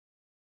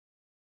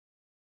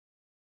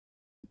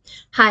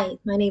Hi,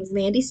 my name is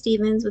Mandy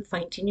Stevens with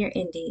Fine Tune Your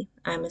Indie.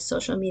 I'm a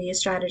social media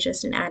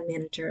strategist and ad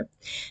manager,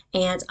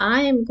 and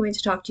I am going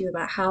to talk to you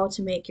about how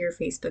to make your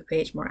Facebook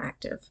page more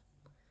active.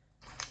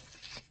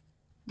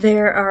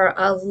 There are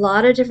a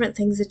lot of different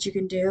things that you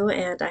can do,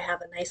 and I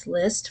have a nice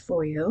list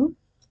for you.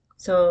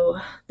 So,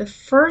 the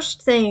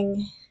first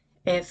thing,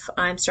 if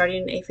I'm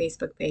starting a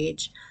Facebook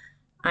page,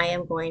 I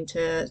am going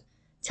to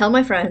tell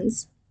my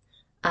friends.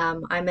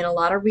 I'm in a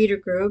lot of reader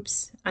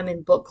groups. I'm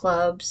in book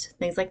clubs,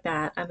 things like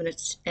that.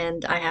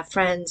 And I have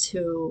friends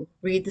who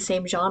read the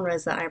same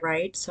genres that I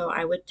write, so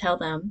I would tell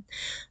them.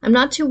 I'm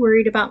not too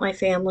worried about my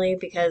family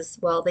because,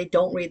 well, they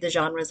don't read the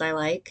genres I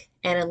like.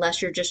 And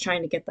unless you're just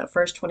trying to get that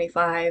first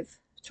 25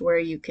 to where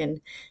you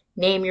can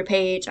name your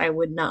page, I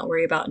would not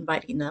worry about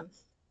inviting them.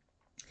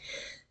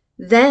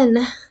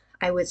 Then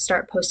I would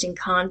start posting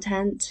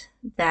content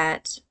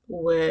that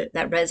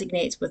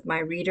resonates with my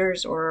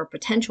readers or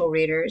potential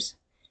readers.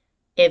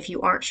 If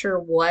you aren't sure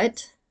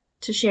what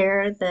to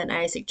share, then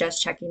I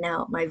suggest checking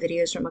out my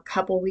videos from a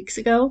couple weeks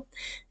ago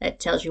that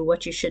tells you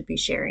what you should be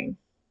sharing.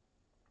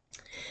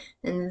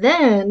 And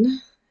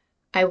then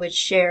I would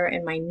share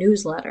in my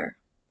newsletter.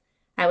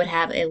 I would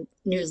have a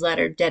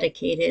newsletter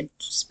dedicated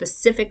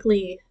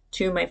specifically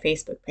to my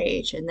Facebook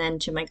page and then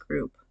to my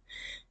group.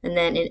 And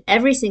then in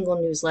every single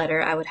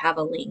newsletter, I would have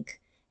a link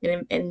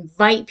and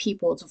invite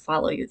people to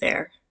follow you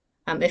there.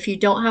 If you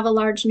don't have a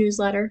large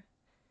newsletter,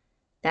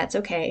 that's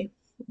okay.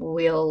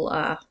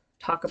 We'll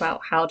talk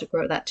about how to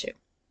grow that too.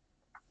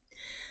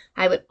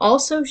 I would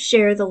also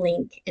share the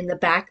link in the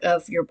back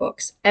of your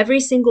books, every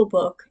single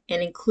book,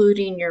 and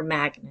including your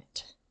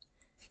magnet.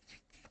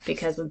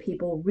 Because when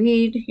people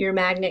read your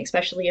magnet,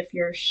 especially if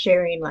you're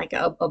sharing like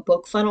a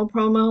book funnel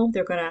promo,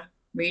 they're going to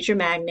read your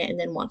magnet and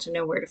then want to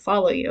know where to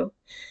follow you.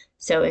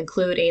 So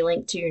include a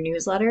link to your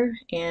newsletter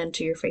and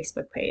to your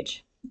Facebook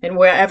page and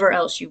wherever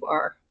else you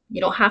are. You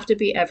don't have to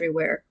be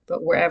everywhere,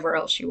 but wherever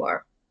else you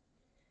are.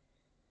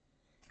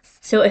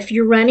 So if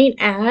you're running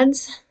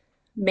ads,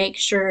 make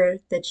sure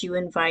that you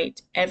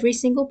invite every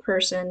single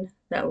person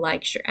that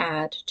likes your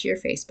ad to your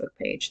Facebook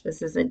page.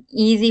 This is an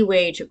easy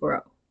way to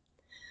grow.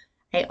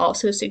 I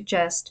also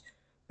suggest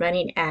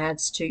running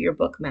ads to your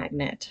book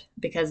magnet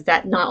because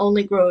that not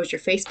only grows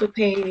your Facebook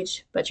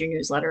page, but your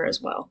newsletter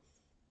as well.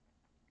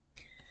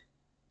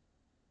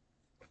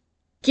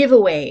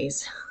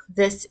 Giveaways.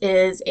 This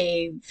is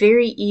a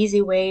very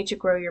easy way to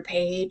grow your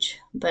page,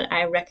 but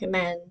I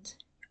recommend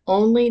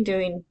only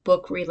doing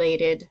book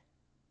related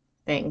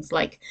things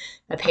like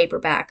a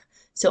paperback.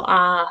 So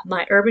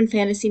my urban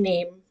fantasy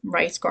name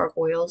writes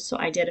gargoyles, so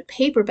I did a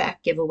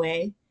paperback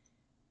giveaway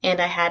and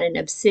I had an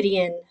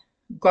obsidian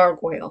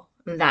gargoyle.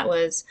 And that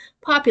was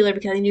popular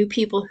because I knew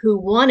people who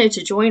wanted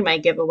to join my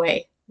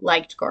giveaway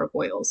liked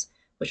gargoyles,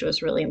 which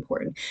was really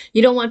important.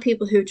 You don't want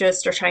people who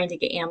just are trying to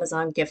get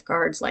Amazon gift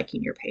cards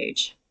liking your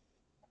page.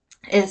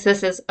 And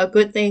this is a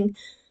good thing,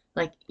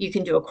 like you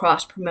can do a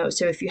cross promote.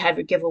 So if you have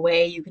your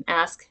giveaway, you can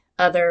ask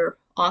other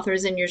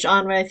authors in your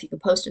genre if you can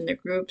post in their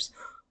groups,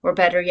 or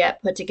better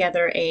yet, put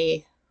together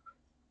a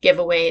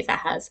giveaway that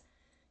has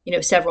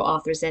several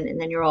authors in, and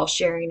then you're all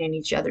sharing in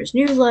each other's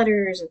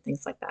newsletters and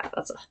things like that.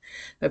 That's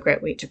a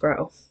great way to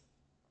grow.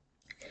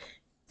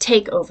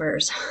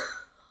 Takeovers.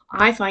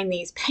 I find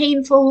these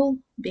painful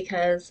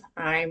because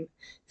I'm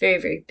very,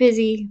 very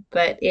busy,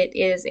 but it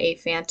is a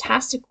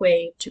fantastic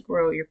way to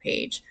grow your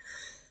page.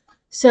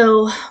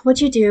 So what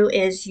you do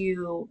is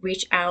you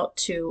reach out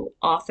to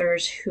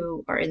authors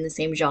who are in the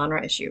same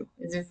genre as you.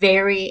 It's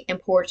very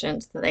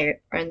important that they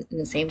are in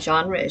the same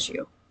genre as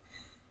you.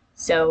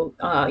 So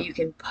you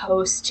can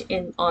post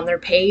on their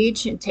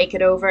page and take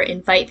it over,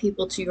 invite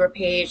people to your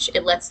page.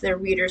 It lets their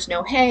readers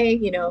know, hey,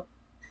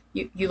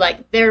 you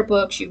like their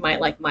books, you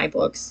might like my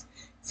books.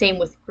 Same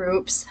with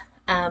groups.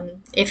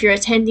 If you're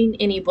attending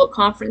any book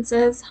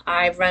conferences,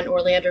 I've run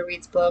Orlando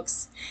Reads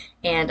Books,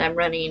 and I'm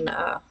running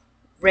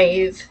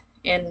Rave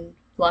in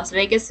Las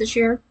Vegas this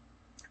year.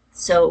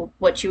 So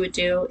what you would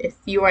do if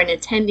you are an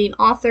attending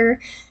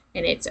author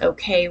and it's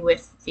okay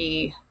with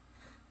the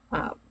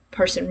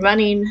person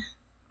running,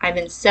 I'm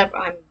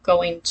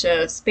going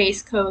to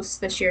Space Coast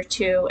this year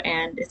too,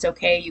 and it's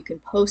okay. You can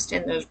post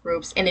in those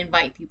groups and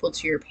invite people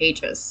to your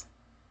pages.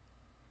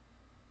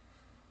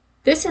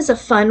 This is a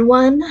fun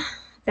one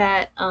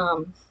that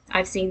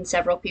I've seen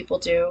several people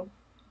do.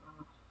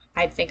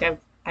 I think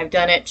I've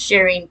done it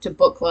sharing to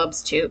book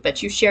clubs too,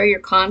 but you share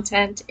your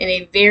content in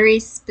a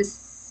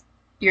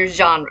your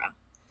genre,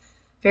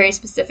 very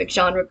specific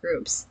genre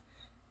groups.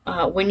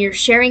 When you're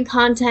sharing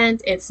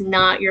content, it's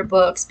not your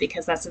books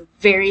because that's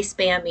very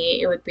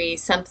spammy. It would be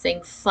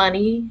something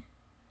funny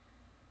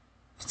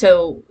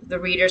so the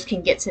readers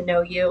can get to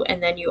know you,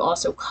 and then you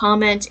also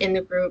comment in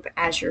the group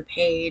as your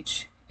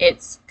page.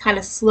 It's kind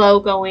of slow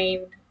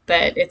going,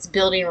 but it's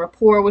building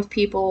rapport with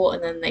people,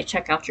 and then they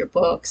check out your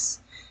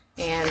books,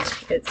 and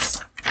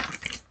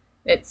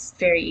it's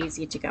very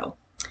easy to go.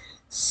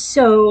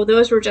 So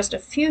those were just a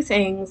few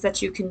things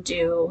that you can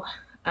do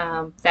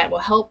that will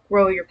help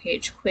grow your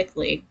page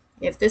quickly.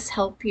 If this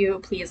helped you,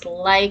 please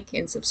like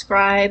and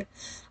subscribe.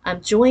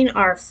 Join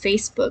our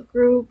Facebook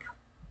group.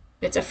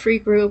 It's a free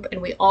group,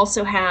 and we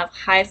also have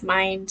Hive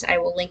Mind. I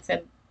will link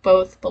them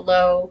both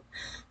below.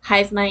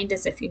 Hive Mind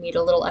is if you need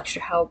a little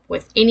extra help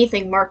with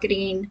anything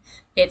marketing.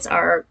 It's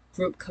our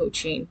group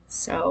coaching.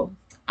 So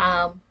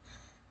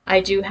I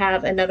do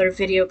have another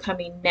video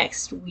coming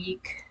next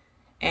week,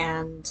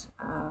 and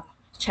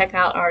check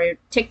out our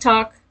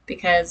TikTok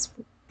because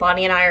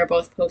Bonnie and I are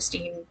both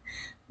posting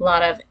a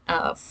lot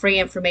of free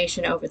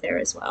information over there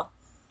as well.